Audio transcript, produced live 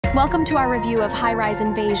Welcome to our review of High-Rise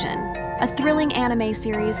Invasion, a thrilling anime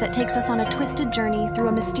series that takes us on a twisted journey through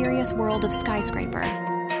a mysterious world of skyscraper.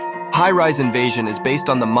 High-Rise Invasion is based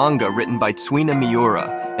on the manga written by Tsuina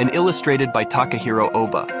Miura and illustrated by Takahiro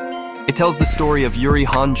Oba. It tells the story of Yuri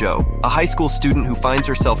Hanjo, a high school student who finds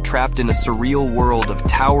herself trapped in a surreal world of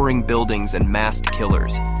towering buildings and masked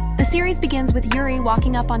killers. The series begins with Yuri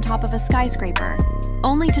walking up on top of a skyscraper,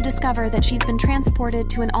 only to discover that she's been transported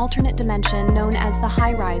to an alternate dimension known as the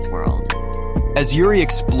High-Rise world. As Yuri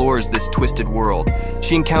explores this twisted world,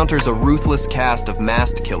 she encounters a ruthless cast of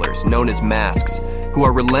masked killers known as masks, who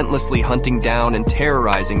are relentlessly hunting down and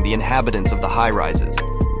terrorizing the inhabitants of the high-rises.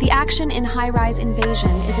 The action in High-Rise Invasion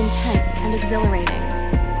is intense and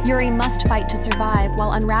exhilarating. Yuri must fight to survive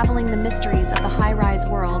while unraveling the mysteries of the high-rise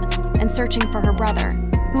world and searching for her brother,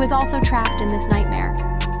 who is also trapped in this nightmare.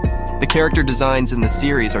 The character designs in the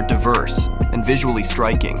series are diverse and visually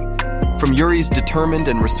striking. From Yuri's determined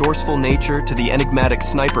and resourceful nature to the enigmatic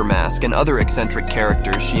sniper mask and other eccentric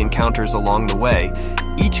characters she encounters along the way,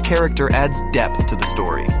 each character adds depth to the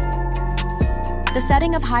story. The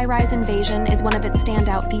setting of High-Rise Invasion is one of its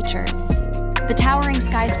standout features. The towering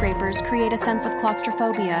skyscrapers create a sense of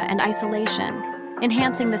claustrophobia and isolation,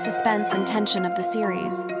 enhancing the suspense and tension of the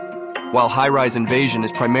series. While High-Rise Invasion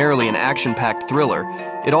is primarily an action-packed thriller,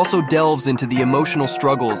 it also delves into the emotional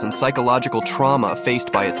struggles and psychological trauma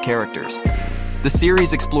faced by its characters. The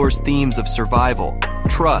series explores themes of survival,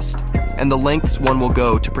 trust, and the lengths one will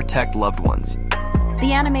go to protect loved ones.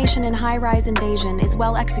 The animation in High-Rise Invasion is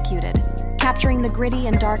well executed, capturing the gritty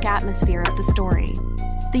and dark atmosphere of the story.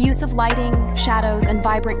 The use of lighting, shadows, and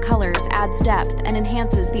vibrant colors adds depth and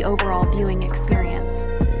enhances the overall viewing experience.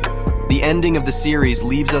 The ending of the series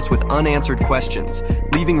leaves us with unanswered questions,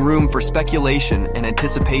 leaving room for speculation and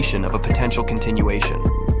anticipation of a potential continuation.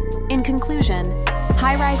 In conclusion,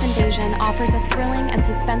 High-Rise Invasion offers a thrilling and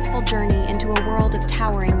suspenseful journey into a world of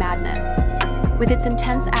towering madness. With its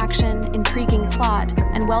intense action, intriguing plot,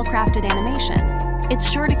 and well-crafted animation,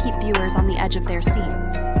 it's sure to keep viewers on the edge of their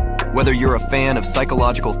seats. Whether you're a fan of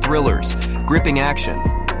psychological thrillers, gripping action,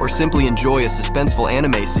 or simply enjoy a suspenseful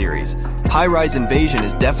anime series, High-Rise Invasion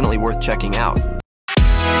is definitely worth checking out.